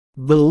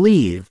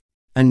Believe,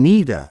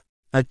 Anita,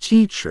 a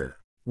teacher,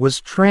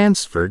 was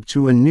transferred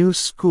to a new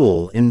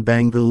school in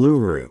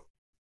Bengaluru.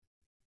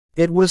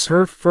 It was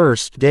her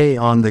first day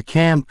on the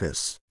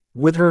campus,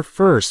 with her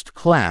first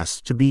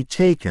class to be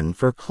taken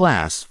for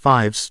Class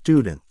 5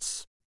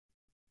 students.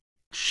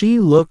 She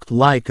looked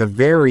like a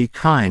very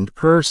kind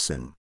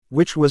person,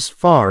 which was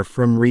far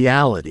from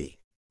reality.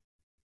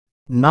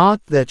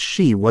 Not that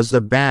she was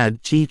a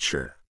bad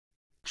teacher.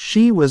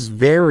 She was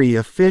very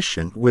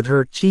efficient with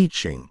her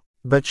teaching,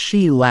 but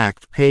she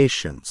lacked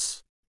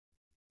patience.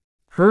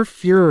 Her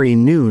fury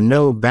knew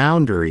no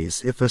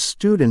boundaries if a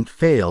student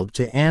failed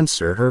to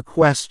answer her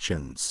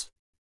questions.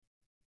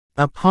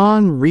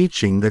 Upon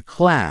reaching the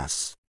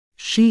class,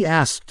 she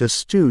asked a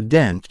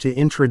student to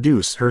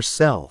introduce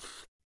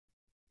herself.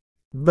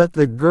 But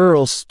the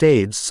girl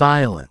stayed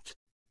silent.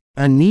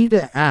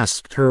 Anita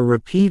asked her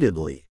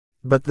repeatedly,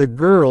 but the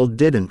girl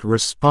didn't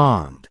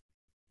respond.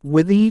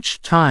 With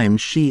each time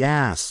she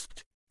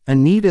asked,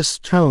 Anita's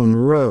tone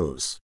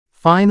rose,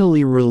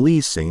 finally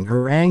releasing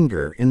her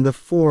anger in the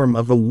form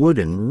of a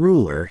wooden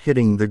ruler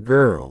hitting the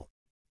girl.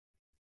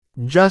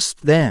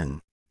 Just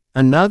then,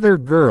 another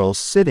girl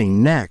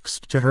sitting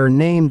next to her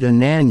named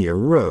Ananya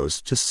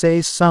rose to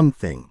say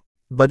something,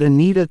 but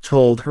Anita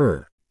told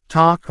her,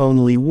 "Talk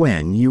only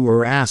when you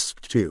are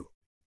asked to.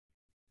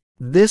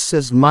 This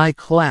is my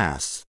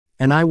class,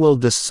 and I will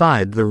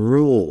decide the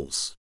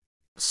rules.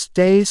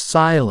 Stay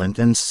silent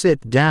and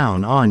sit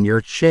down on your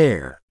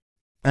chair."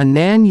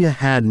 Ananya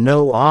had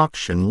no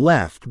option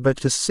left but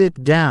to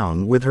sit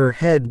down with her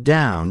head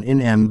down in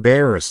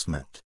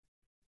embarrassment.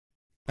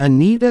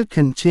 Anita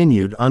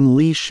continued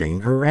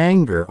unleashing her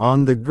anger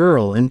on the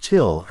girl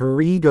until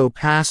her ego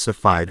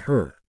pacified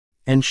her,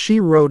 and she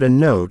wrote a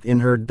note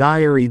in her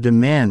diary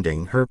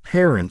demanding her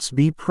parents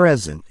be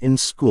present in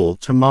school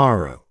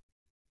tomorrow.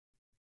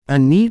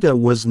 Anita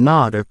was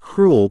not a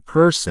cruel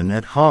person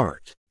at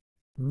heart,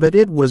 but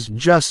it was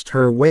just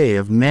her way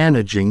of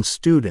managing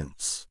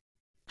students.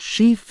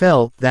 She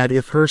felt that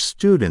if her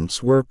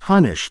students were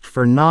punished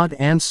for not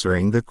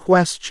answering the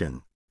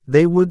question,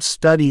 they would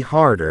study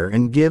harder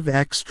and give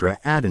extra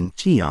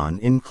attention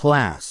in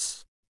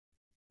class.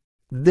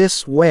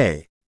 This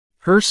way,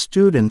 her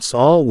students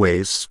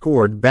always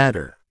scored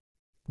better.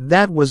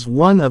 That was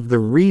one of the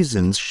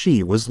reasons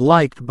she was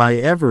liked by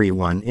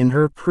everyone in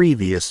her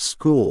previous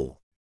school.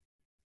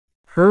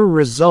 Her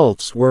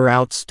results were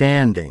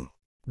outstanding.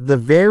 The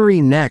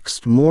very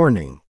next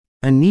morning,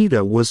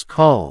 Anita was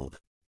called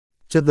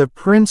to the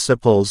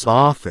principal's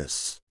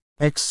office.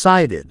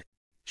 Excited,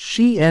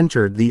 she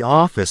entered the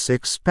office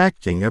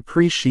expecting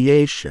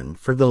appreciation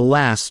for the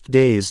last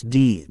day's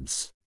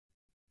deeds.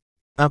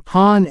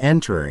 Upon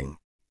entering,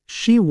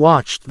 she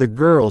watched the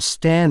girl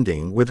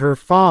standing with her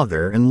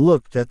father and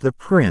looked at the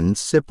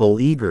principal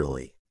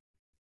eagerly.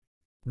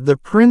 The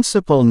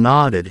principal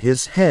nodded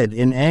his head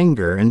in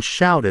anger and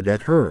shouted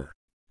at her,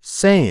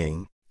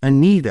 saying,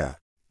 "Anita,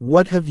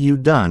 what have you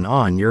done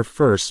on your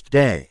first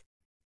day?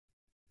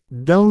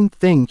 Don't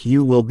think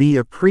you will be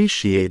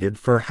appreciated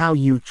for how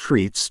you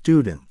treat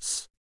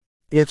students.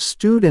 If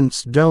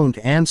students don't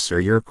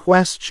answer your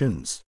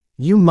questions,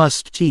 you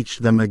must teach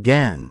them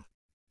again.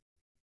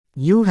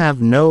 You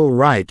have no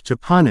right to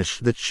punish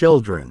the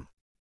children.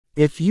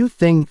 If you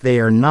think they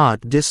are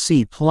not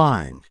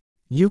disciplined,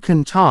 you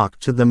can talk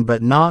to them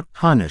but not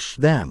punish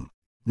them.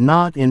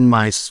 Not in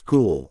my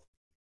school."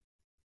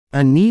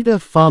 Anita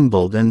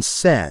fumbled and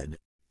said,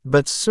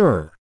 "But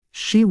sir,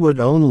 she would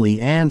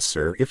only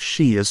answer if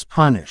she is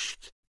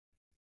punished."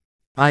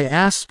 I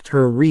asked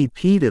her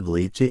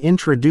repeatedly to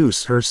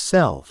introduce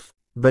herself,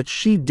 but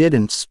she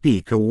didn't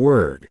speak a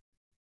word.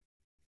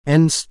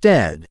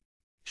 Instead,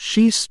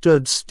 she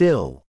stood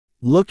still,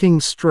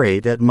 looking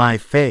straight at my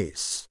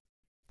face.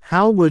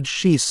 How would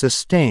she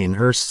sustain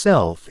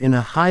herself in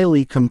a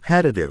highly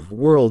competitive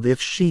world if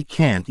she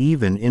can't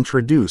even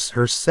introduce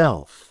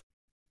herself?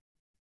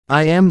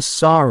 "I am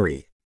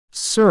sorry,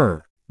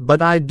 sir, but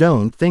I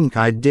don't think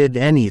I did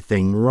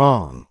anything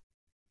wrong."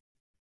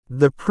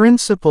 The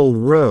principal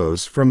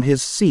rose from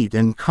his seat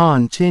and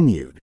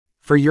continued,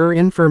 "For your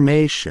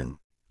information,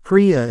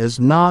 Priya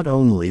is not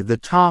only the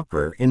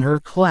topper in her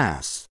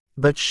class,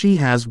 but she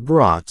has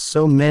brought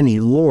so many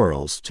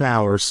laurels to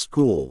our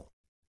school.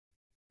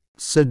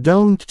 So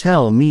don't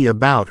tell me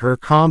about her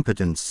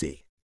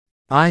competency.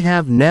 I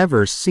have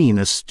never seen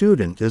a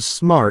student as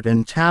smart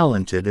and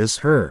talented as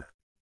her.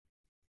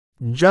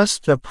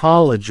 Just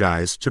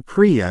apologize to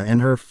Priya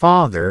and her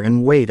father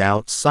and wait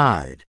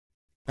outside."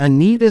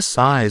 Anita's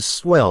eyes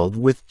swelled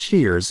with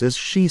tears as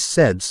she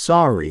said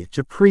sorry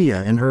to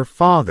Priya and her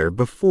father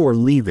before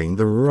leaving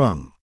the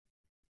room.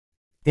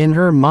 In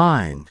her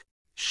mind,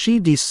 she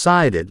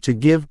decided to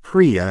give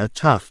Priya a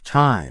tough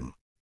time.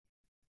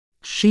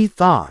 She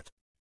thought,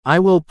 "I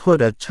will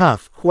put a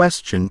tough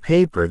question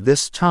paper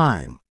this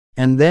time,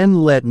 and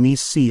then let me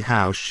see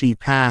how she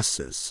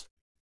passes.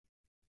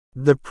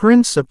 The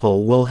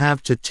principal will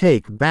have to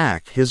take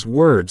back his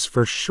words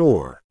for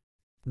sure."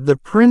 The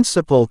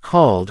principal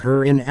called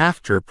her in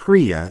after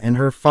Priya and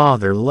her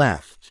father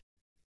left.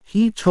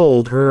 He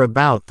told her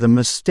about the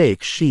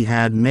mistake she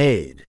had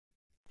made.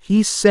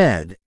 He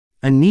said,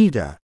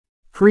 "Anita,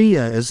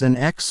 Priya is an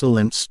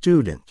excellent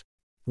student.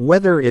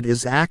 Whether it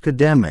is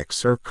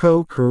academics or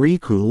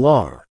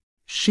co-curricular,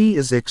 she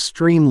is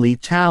extremely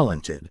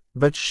talented,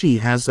 but she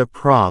has a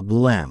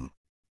problem."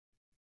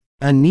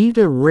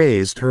 Anita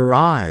raised her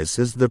eyes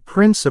as the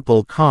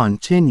principal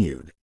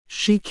continued,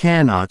 "She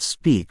cannot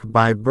speak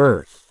by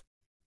birth.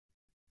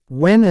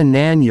 When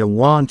Ananya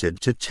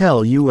wanted to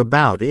tell you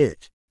about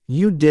it,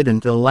 you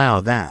didn't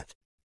allow that.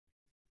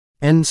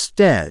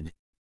 Instead,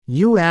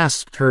 you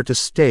asked her to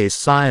stay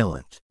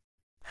silent.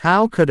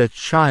 How could a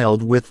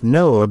child with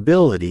no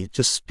ability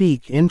to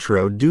speak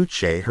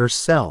introduce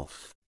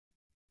herself?"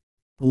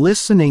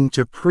 Listening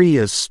to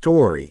Priya's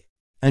story,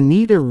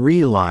 Anita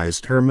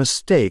realized her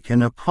mistake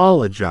and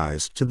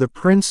apologized to the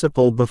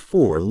principal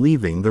before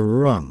leaving the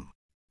room.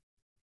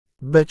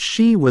 But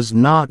she was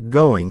not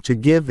going to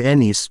give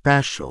any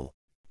special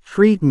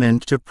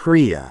treatment to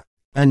Priya.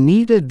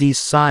 Anita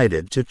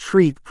decided to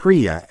treat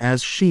Priya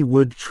as she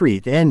would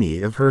treat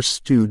any of her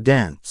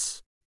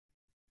students.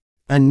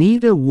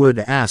 Anita would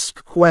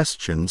ask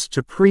questions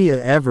to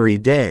Priya every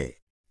day,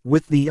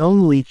 with the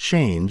only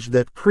change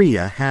that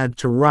Priya had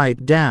to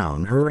write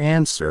down her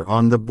answer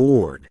on the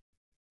board.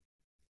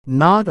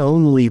 Not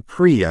only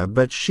Priya,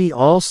 but she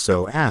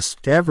also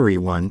asked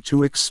everyone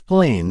to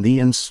explain the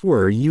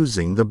answer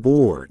using the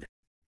board.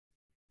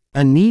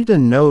 Anita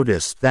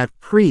noticed that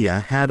Priya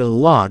had a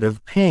lot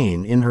of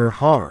pain in her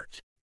heart.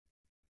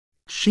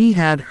 She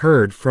had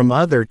heard from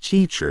other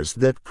teachers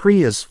that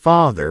Priya's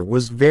father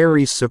was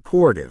very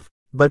supportive,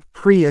 but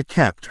Priya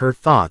kept her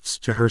thoughts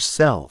to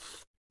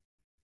herself.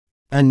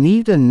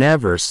 Anita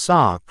never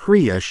saw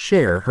Priya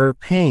share her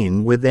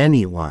pain with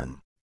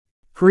anyone.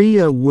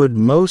 Priya would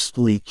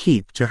mostly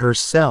keep to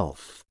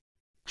herself.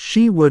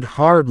 She would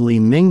hardly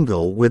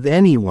mingle with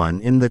anyone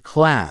in the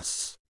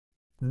class.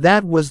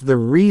 That was the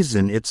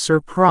reason it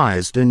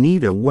surprised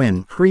Anita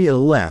when Priya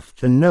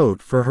left a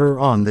note for her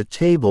on the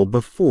table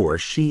before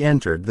she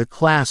entered the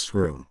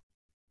classroom.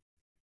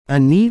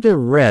 Anita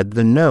read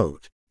the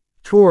note,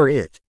 tore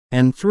it,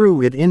 and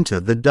threw it into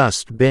the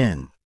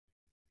dustbin.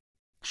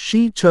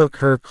 She took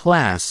her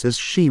class as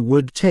she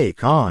would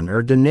take on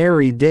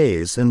ordinary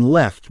days and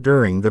left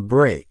during the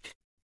break.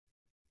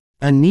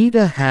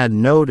 Anita had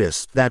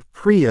noticed that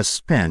Priya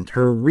spent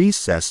her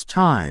recess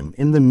time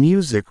in the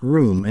music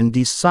room and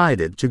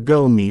decided to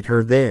go meet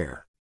her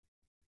there.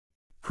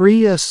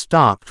 Priya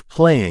stopped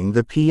playing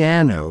the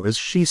piano as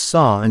she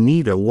saw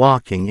Anita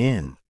walking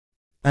in.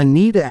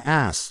 Anita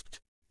asked,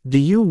 "Do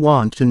you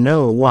want to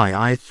know why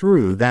I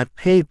threw that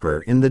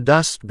paper in the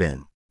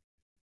dustbin?"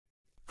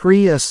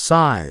 Priya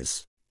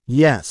sighs,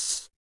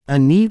 "Yes."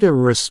 Anita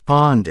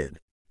responded,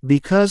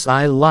 "Because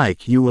I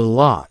like you a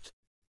lot.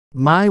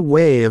 My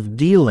way of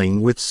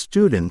dealing with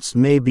students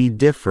may be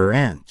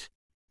different,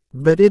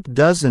 but it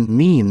doesn't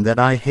mean that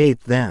I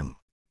hate them.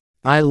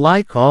 I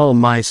like all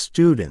my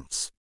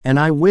students, and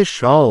I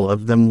wish all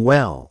of them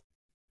well.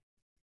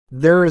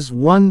 There is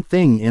one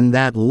thing in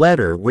that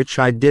letter which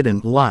I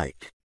didn't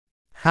like.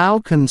 How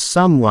can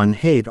someone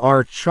hate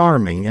our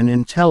charming and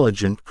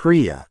intelligent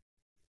Priya?"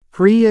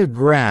 Priya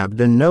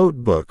grabbed a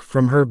notebook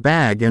from her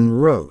bag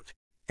and wrote,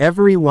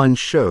 "Everyone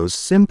shows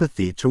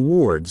sympathy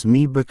towards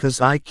me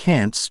because I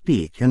can't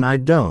speak and I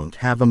don't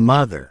have a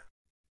mother.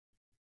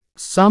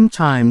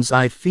 Sometimes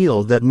I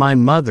feel that my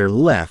mother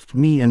left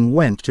me and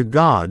went to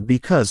God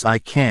because I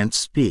can't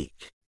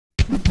speak."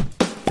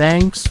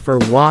 Thanks for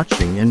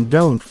watching and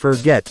don't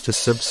forget to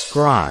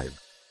subscribe.